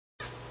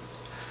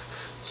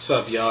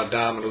Sup y'all,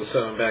 Domino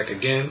 7 back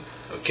again.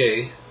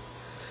 Okay.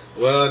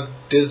 Well,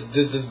 this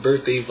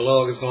birthday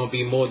vlog is gonna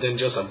be more than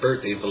just a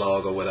birthday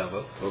vlog or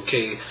whatever.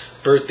 Okay.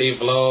 Birthday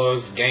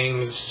vlogs,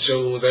 games,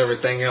 shows,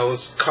 everything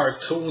else,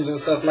 cartoons and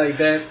stuff like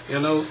that, you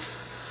know.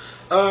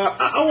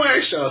 I wanna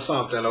ask y'all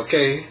something,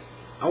 okay?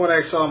 I wanna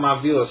ask all my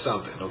viewers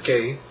something,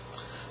 okay?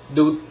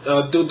 Do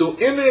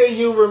any of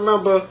you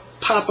remember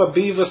Papa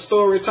Beaver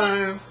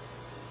Storytime?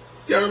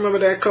 Y'all remember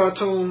that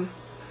cartoon?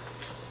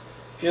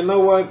 You know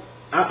what?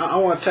 I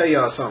want to tell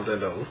y'all something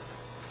though.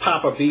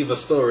 Papa Beaver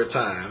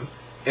Storytime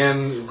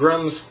and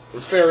Grimm's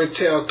fairy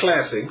tale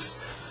classics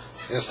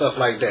and stuff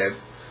like that.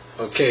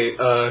 Okay,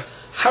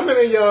 how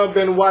many of y'all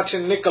been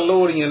watching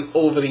Nickelodeon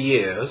over the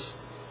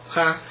years?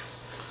 Huh?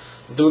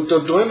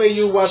 Do any of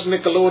you watch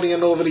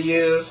Nickelodeon over the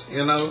years?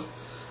 You know,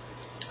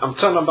 I'm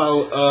talking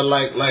about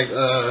like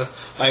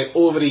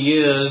over the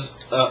years,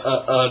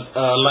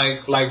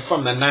 like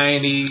from the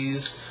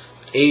 90s,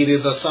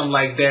 80s or something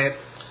like that.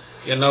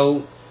 You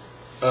know.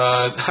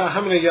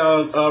 How many of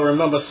y'all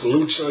remember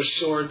Salute Your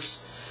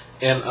Shorts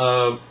and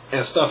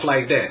stuff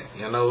like that?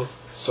 You know,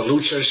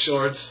 Salute Your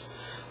Shorts,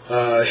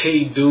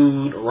 Hey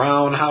Dude,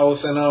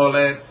 Roundhouse, and all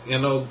that. You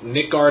know,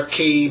 Nick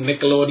Arcade,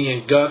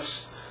 Nickelodeon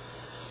Guts,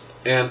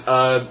 and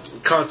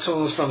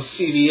cartoons from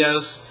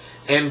CBS,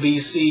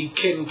 NBC,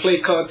 Kid and Play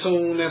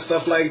cartoon and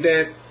stuff like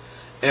that,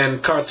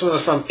 and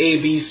cartoons from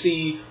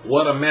ABC,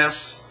 What a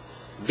Mess,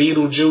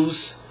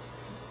 Beetlejuice,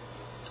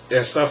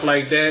 and stuff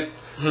like that.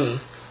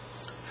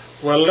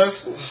 Well,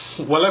 let's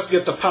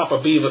get to Papa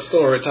Beaver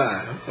story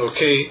time,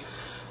 okay?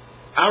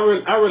 I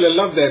really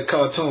love that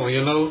cartoon,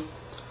 you know.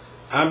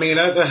 I mean,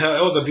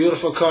 it was a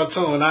beautiful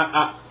cartoon.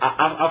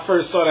 I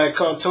first saw that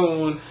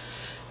cartoon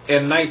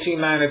in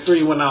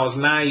 1993 when I was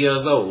 9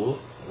 years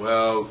old.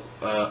 Well,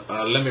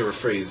 let me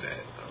rephrase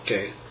that,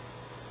 okay?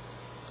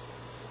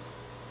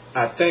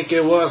 I think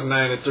it was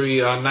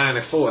 93 or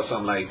 94 or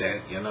something like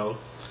that, you know.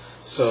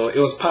 So it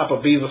was Papa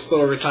Beaver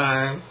story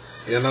time,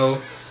 you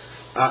know.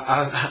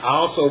 I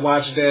also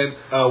watched that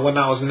when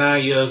I was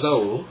 9 years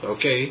old,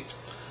 okay?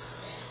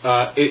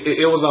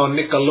 It was on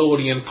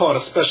Nickelodeon, part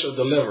of Special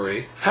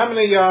Delivery. How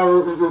many of y'all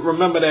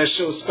remember that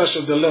show,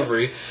 Special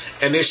Delivery?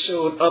 And it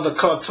showed other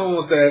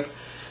cartoons that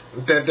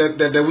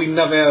we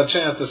never had a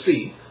chance to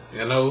see,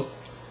 you know?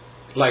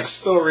 Like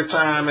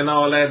Storytime and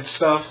all that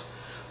stuff.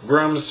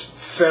 Grimm's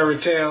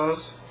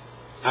Fairytales.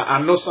 I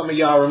know some of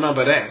y'all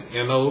remember that,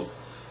 you know?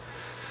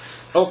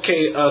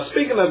 Okay,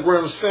 speaking of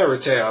Grimm's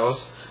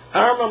Fairytales,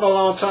 I remember a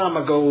long time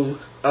ago,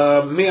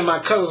 me and my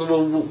cousins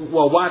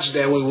will watch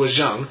that when we was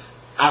young.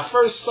 I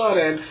first saw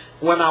that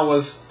when I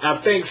was, I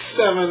think,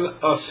 7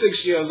 or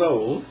 6 years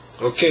old.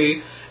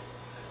 Okay,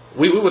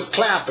 we was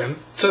clapping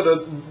to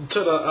the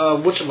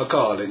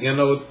whatchamacallit, you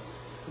know,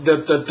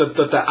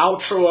 the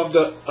outro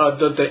of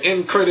the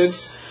end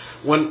credits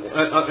when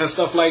and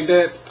stuff like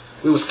that.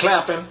 We was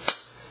clapping.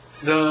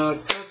 No.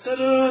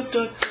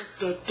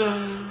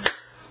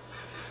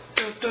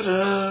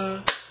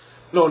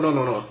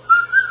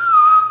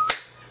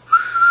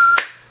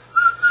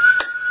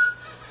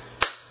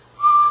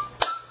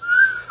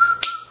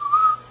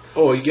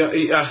 Oh,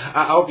 yeah,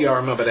 I hope y'all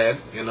remember that,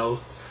 you know.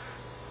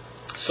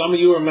 Some of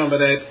you remember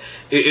that.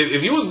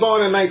 If you was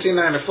born in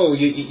 1994,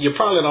 you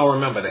probably don't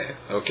remember that,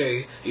 okay?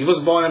 If you was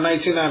born in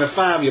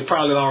 1995, you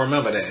probably don't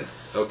remember that,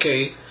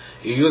 okay?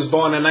 If you was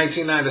born in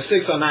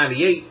 1996 or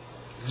 98,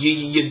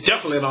 you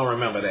definitely don't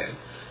remember that.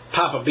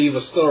 Papa Beaver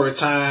story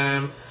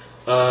time.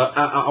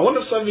 I wonder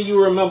if some of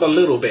you remember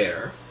Little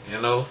Bear,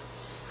 you know.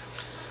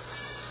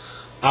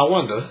 I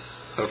wonder,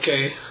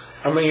 okay?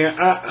 I mean,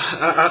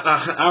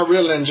 I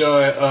really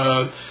enjoy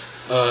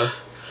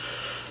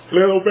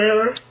Little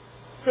Bear.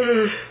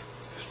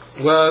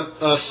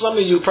 Well, some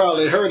of you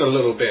probably heard of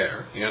Little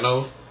Bear, you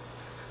know.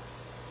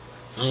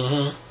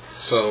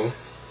 So,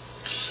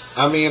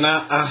 I mean,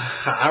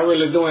 I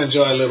really do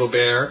enjoy Little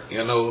Bear.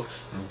 You know,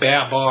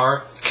 Bear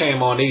Bar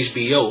came on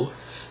HBO,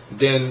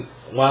 then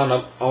wound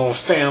up on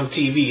Fam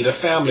TV, the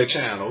Family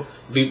Channel,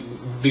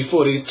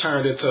 before they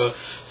turned it to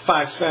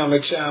Fox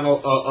Family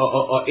Channel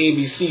or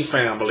ABC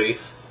Family,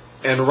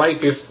 and way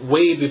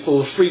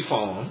before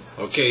Freeform,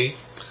 okay?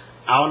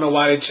 I don't know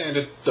why they changed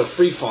it to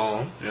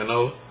Freeform, you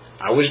know?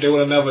 I wish they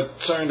would have never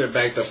turned it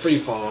back to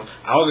Freeform.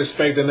 I was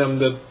expecting them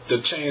to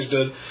change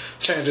it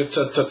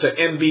to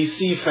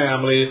NBC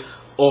Family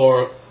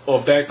or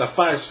back to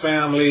Fox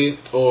Family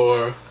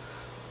or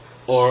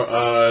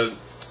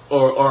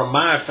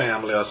My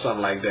Family or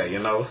something like that, you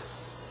know?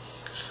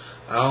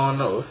 I don't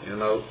know, you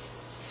know?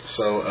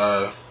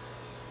 So,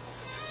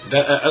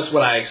 that's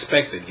what I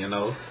expected, you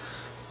know,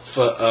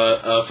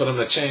 for them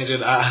to change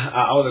it.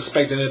 I was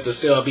expecting it to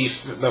still be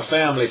the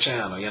Family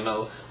Channel, you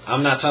know.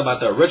 I'm not talking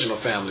about the original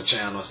Family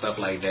Channel, stuff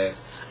like that.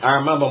 I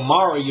remember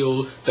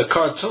Mario, the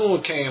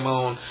cartoon, came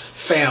on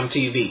Fam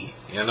TV,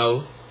 you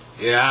know.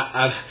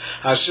 Yeah,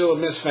 I sure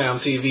miss Fam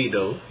TV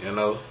though, you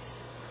know.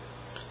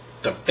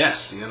 The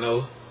best, you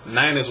know.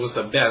 90s was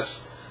the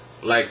best.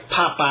 Like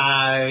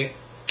Popeye,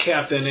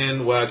 Captain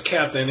N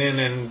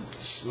and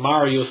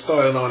Mario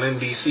started on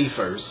NBC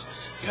first.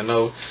 you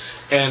know,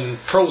 and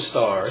Pro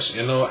Stars,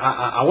 you know.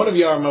 I wonder if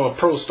y'all remember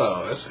Pro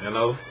Stars, you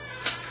know.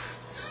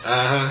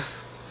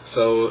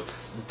 So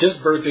this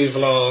birthday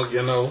vlog,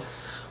 you know.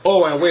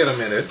 Oh, and wait a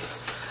minute.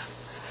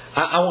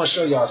 I want to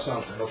show y'all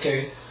something,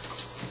 okay?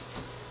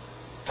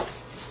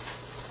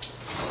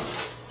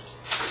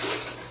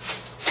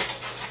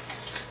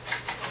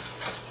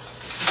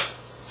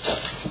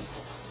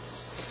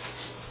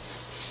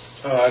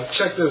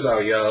 Check this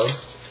out, y'all.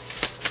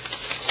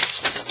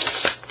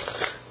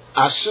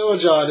 I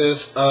showed y'all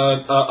this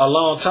a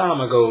long time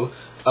ago.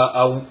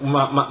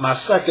 My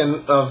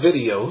second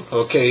video,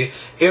 okay?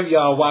 If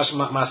y'all watch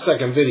my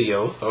second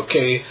video,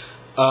 okay?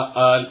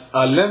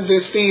 Lindsay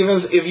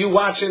Stevens, if you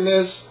watching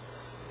this,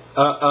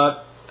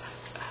 I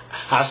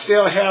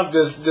still have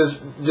this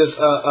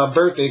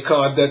birthday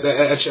card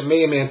that you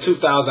made me in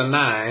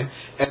 2009,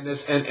 and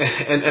it's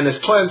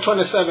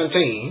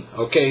 2017,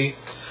 okay?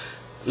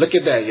 Look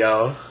at that,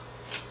 y'all.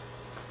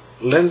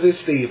 Lindsay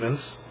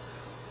Stevens,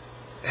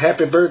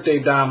 happy birthday,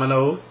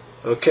 Domino.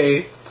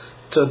 Okay,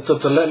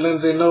 to let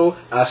Lindsay know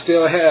I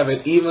still have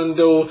it, even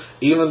though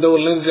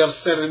Lindsay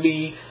upset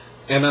me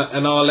and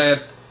all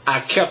that.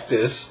 I kept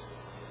this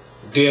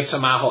dear to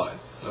my heart.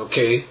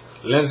 Okay,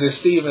 Lindsay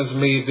Stevens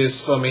made this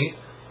for me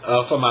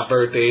for my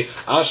birthday.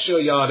 I'll show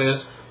y'all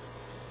this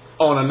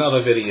on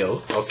another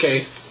video.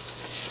 Okay,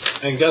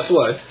 and guess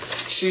what?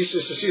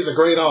 She's a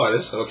great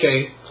artist.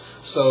 Okay.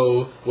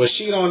 So what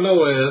she don't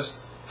know is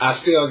I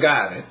still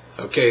got it,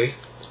 okay?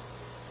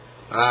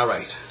 All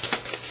right.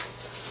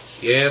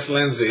 Yes,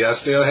 Lindsay, I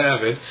still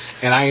have it,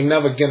 and I ain't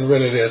never getting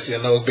rid of this,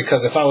 you know,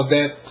 because if I was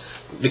that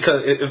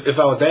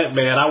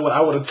bad,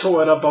 I would have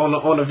tore it up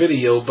on the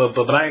video,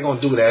 but I ain't gonna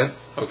do that,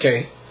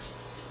 okay?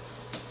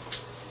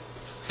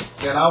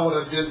 Then I would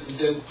have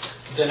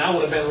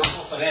been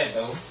wrong for that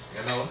though,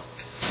 you know.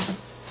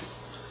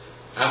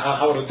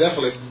 I would have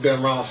definitely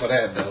been wrong for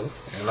that though,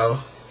 you know.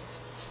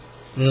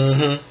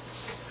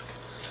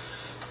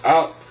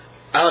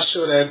 I'll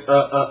show that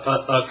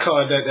a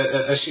card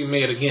that she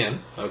made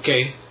again.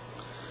 Okay.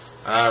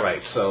 All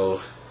right. So,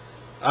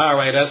 all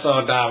right. That's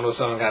all Domino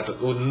 7 got to.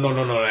 Oh, no.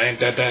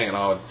 That ain't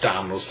all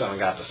Domino 7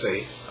 got to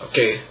say.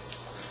 Okay.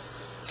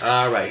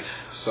 All right.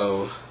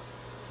 So,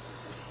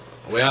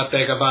 well,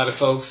 think about it,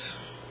 folks.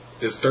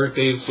 This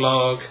birthday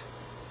vlog,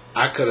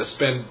 I could have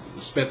spent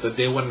the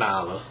day with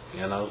Nailah,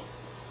 you know,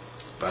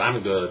 but I'm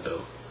good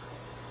though.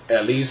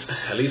 At least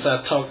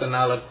I talked to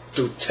Nailah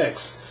through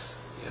text,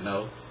 you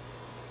know.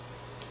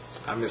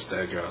 I miss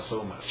that girl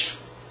so much,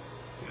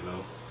 you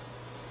know.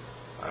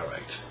 All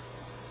right.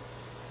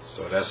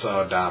 So that's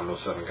all Domino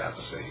 7 got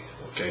to say,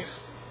 okay.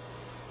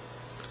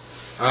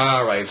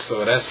 All right,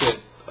 so that's it.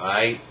 All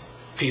right.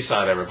 Peace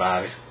out,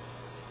 everybody.